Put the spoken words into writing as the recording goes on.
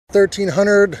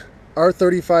1300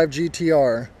 R35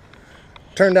 GTR.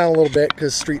 Turned down a little bit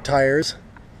because street tires.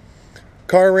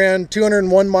 Car ran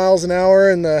 201 miles an hour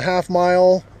in the half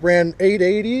mile, ran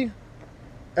 880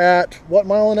 at what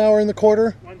mile an hour in the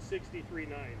quarter? 163.9.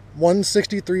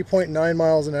 163.9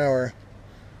 miles an hour.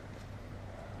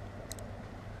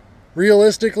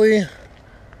 Realistically,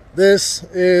 this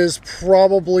is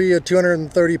probably a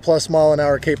 230 plus mile an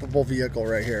hour capable vehicle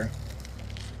right here.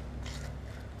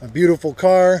 A beautiful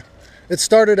car. It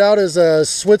started out as a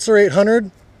Switzer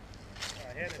 800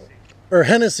 or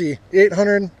Hennessy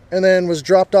 800, and then was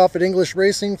dropped off at English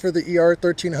Racing for the ER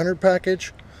 1300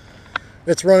 package.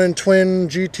 It's running twin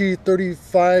GT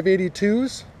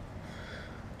 3582s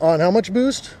on how much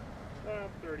boost?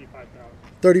 35 pounds.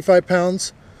 35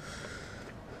 pounds.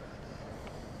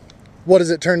 What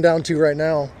does it turn down to right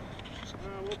now?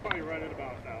 We'll probably run it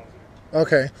about 1,000.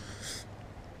 Okay.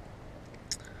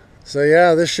 So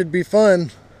yeah, this should be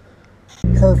fun.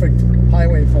 Perfect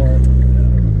highway for it.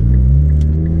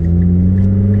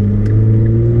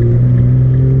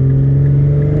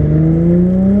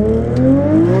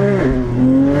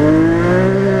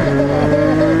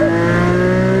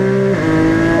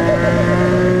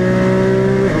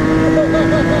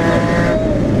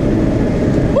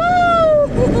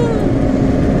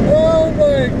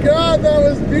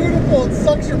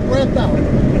 Sucks your breath out.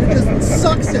 It just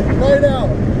sucks it right out.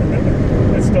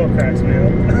 It still cracks me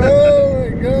up. Oh my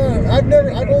god.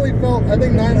 I've only felt, I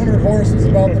think 900 horse is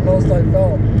about the most I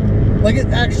felt. Like it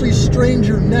actually strains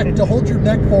your neck. To hold your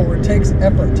neck forward takes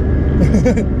effort.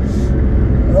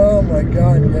 Oh my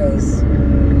god, yes.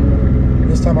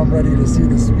 This time I'm ready to see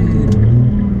the speed.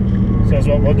 So that's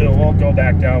what we'll do. We'll go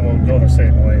back down. We'll go the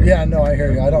same way. Yeah, no, I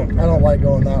hear you. I don't like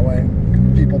going that way.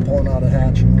 People pulling out a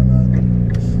hatch and whatnot.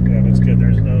 Yeah, but it's good.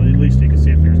 There's no, at least you can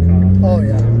see if there's cops. Oh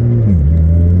yeah.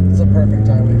 It's a perfect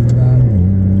highway for that.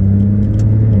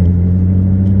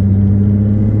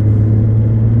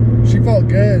 She felt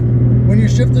good. When you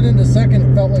shifted into second,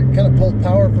 it felt like it kind of pulled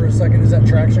power for a second. Is that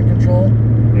traction control?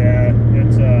 Yeah,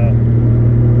 it's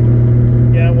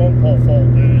yeah, it won't pull full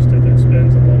boost if it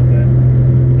spins a little bit.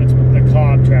 It's the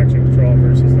cob traction control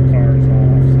versus the car's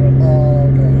off. So.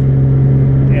 Oh, okay.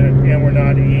 And we're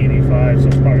not E85, so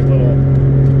it's probably a little.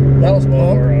 That was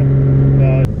lower.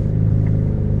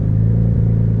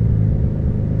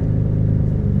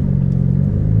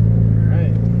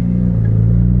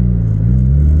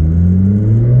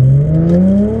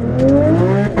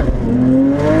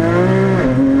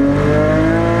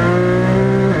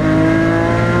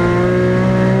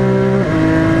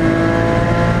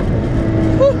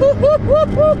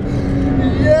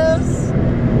 Yes!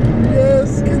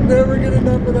 Yes! Can never get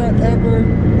enough of that ever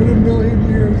in a million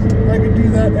years. I could do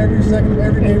that every second of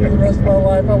every day for the rest of my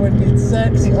life. I wouldn't need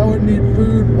sex. I wouldn't need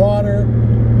food, water.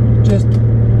 Just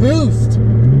boost.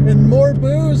 And more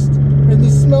boost. And the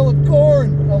smell of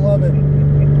corn. I love it.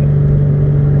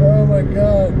 Oh my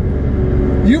god.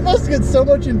 You must get so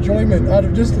much enjoyment out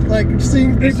of just like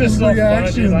seeing people's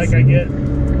reactions. Like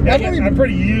I'm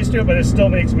pretty used to it, but it still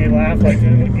makes me laugh. Like,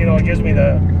 you know, it gives me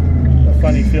the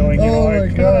funny feeling. You know, my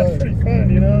like, god, that's pretty fun.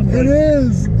 You know, it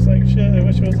is. It's like shit. I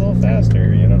wish it was a little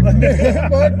faster. You know. Fuck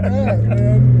that,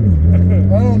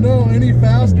 man. I don't know any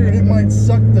faster, and it might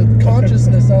suck the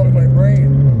consciousness out of my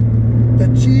brain. The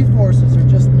G forces are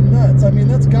just nuts. I mean,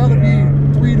 that's got to be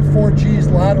 3 to 4 G's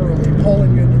laterally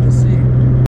pulling you into the seat.